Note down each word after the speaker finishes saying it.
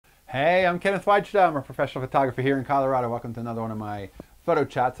Hey, I'm Kenneth Wajda. I'm a professional photographer here in Colorado. Welcome to another one of my photo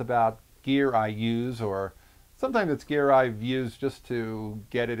chats about gear I use, or sometimes it's gear I've used just to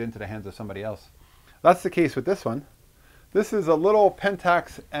get it into the hands of somebody else. That's the case with this one. This is a little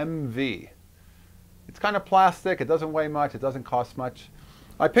Pentax MV. It's kind of plastic. It doesn't weigh much. It doesn't cost much.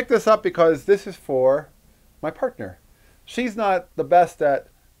 I picked this up because this is for my partner. She's not the best at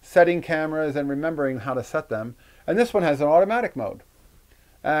setting cameras and remembering how to set them. And this one has an automatic mode.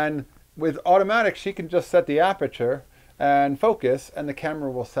 And with automatic, she can just set the aperture and focus, and the camera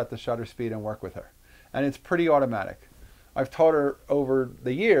will set the shutter speed and work with her. And it's pretty automatic. I've taught her over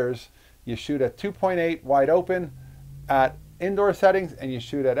the years, you shoot at 2.8 wide open at indoor settings, and you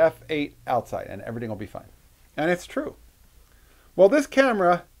shoot at f8 outside, and everything will be fine. And it's true. Well, this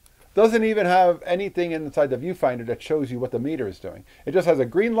camera doesn't even have anything inside the viewfinder that shows you what the meter is doing. It just has a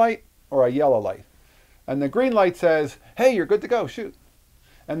green light or a yellow light. And the green light says, hey, you're good to go, shoot.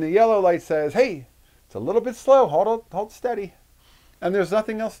 And the yellow light says, hey, it's a little bit slow, hold steady. And there's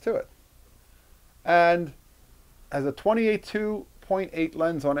nothing else to it. And has a 28.8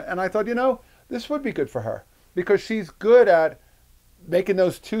 lens on it. And I thought, you know, this would be good for her because she's good at making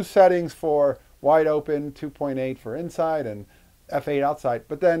those two settings for wide open, 2.8 for inside and f8 outside.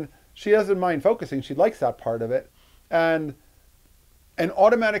 But then she doesn't mind focusing. She likes that part of it. And an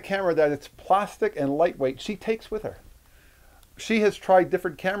automatic camera that it's plastic and lightweight, she takes with her. She has tried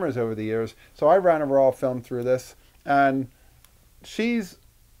different cameras over the years, so I ran a raw film through this, and she's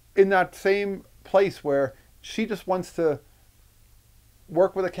in that same place where she just wants to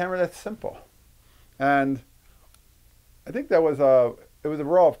work with a camera that's simple. And I think it was a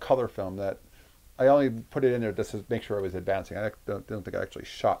raw of color film that I only put it in there just to make sure it was advancing. I don't think I actually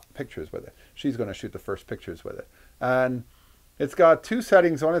shot pictures with it. She's going to shoot the first pictures with it. And it's got two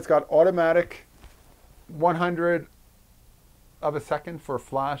settings on it. It's got automatic 100 of a second for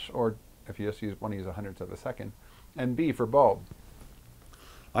flash, or if you just want to use 100ths of a second, and B for bulb.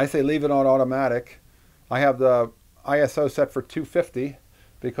 I say leave it on automatic. I have the ISO set for 250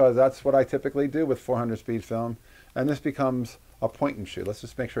 because that's what I typically do with 400 speed film, and this becomes a point and shoot. Let's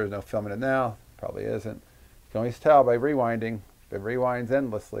just make sure there's no film in it now. Probably isn't. You can always tell by rewinding. If it rewinds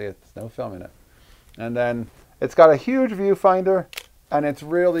endlessly, it's no film in it. And then it's got a huge viewfinder, and it's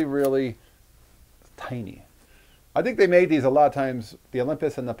really, really tiny. I think they made these a lot of times. The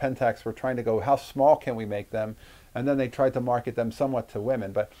Olympus and the Pentax were trying to go, how small can we make them? And then they tried to market them somewhat to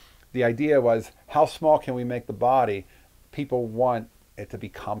women. But the idea was, how small can we make the body? People want it to be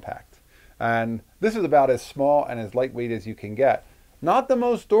compact. And this is about as small and as lightweight as you can get. Not the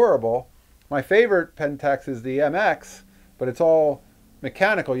most durable. My favorite Pentax is the MX, but it's all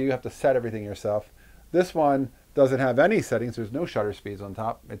mechanical. You have to set everything yourself. This one doesn't have any settings. There's no shutter speeds on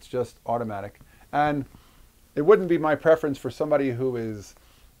top. It's just automatic. And it wouldn't be my preference for somebody who is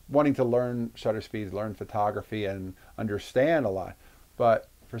wanting to learn shutter speeds, learn photography, and understand a lot. But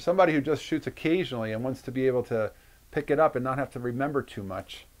for somebody who just shoots occasionally and wants to be able to pick it up and not have to remember too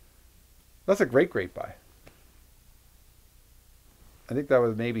much, that's a great, great buy. I think that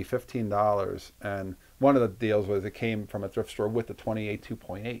was maybe $15. And one of the deals was it came from a thrift store with the 28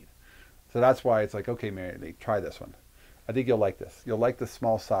 2.8. So that's why it's like, okay, Mary, try this one. I think you'll like this. You'll like the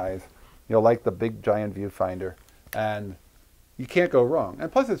small size. You'll like the big giant viewfinder, and you can't go wrong.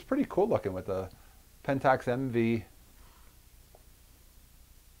 And plus it's pretty cool looking with the Pentax MV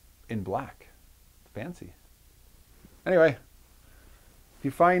in black. It's fancy. Anyway, if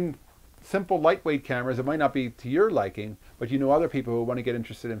you find simple lightweight cameras, it might not be to your liking, but you know other people who want to get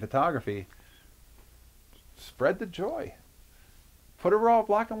interested in photography, spread the joy. Put a raw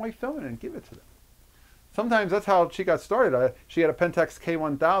black and white film in it and give it to them. Sometimes that's how she got started. She had a Pentax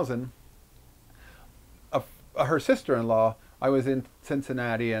K1000. Her sister-in-law, I was in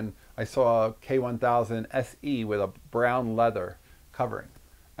Cincinnati and I saw a K1000 SE with a brown leather covering.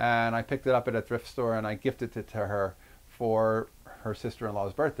 And I picked it up at a thrift store and I gifted it to her for her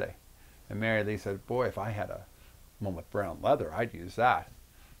sister-in-law's birthday. And Mary Lee said, boy, if I had one with brown leather, I'd use that.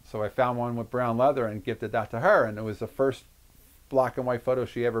 So I found one with brown leather and gifted that to her. And it was the first black and white photo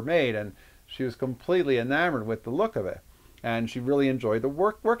she ever made. And she was completely enamored with the look of it. And she really enjoyed the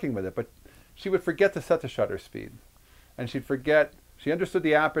working with it. But she would forget to set the shutter speed. And she'd forget, she understood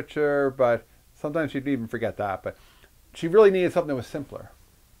the aperture, but sometimes she'd even forget that. But she really needed something that was simpler.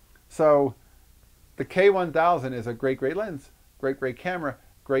 So the K1000 is a great, great lens, great, great camera,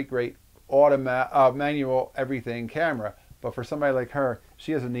 great, great manual everything camera. But for somebody like her,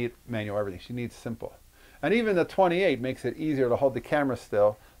 she doesn't need manual everything. She needs simple. And even the 28 makes it easier to hold the camera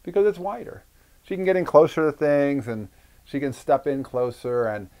still because it's wider. She can get in closer to things and she can step in closer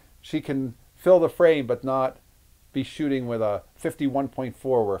and she can fill the frame but not be shooting with a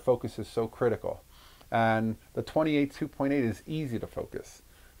 51.4 where focus is so critical. And the 28 2.8 is easy to focus.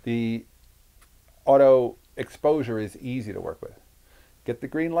 The auto exposure is easy to work with. Get the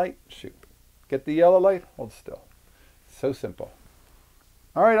green light, shoot. Get the yellow light, hold still. So simple.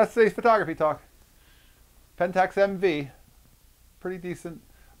 All right, that's today's photography talk. Pentax MV, pretty decent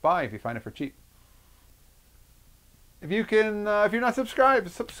buy if you find it for cheap. If you can, if you're not subscribed,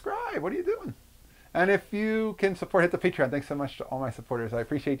 subscribe. What are you doing? And if you can support, hit the Patreon. Thanks so much to all my supporters. I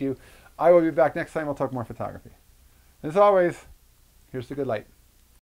appreciate you. I will be back next time. We'll talk more photography. As always, here's the good light.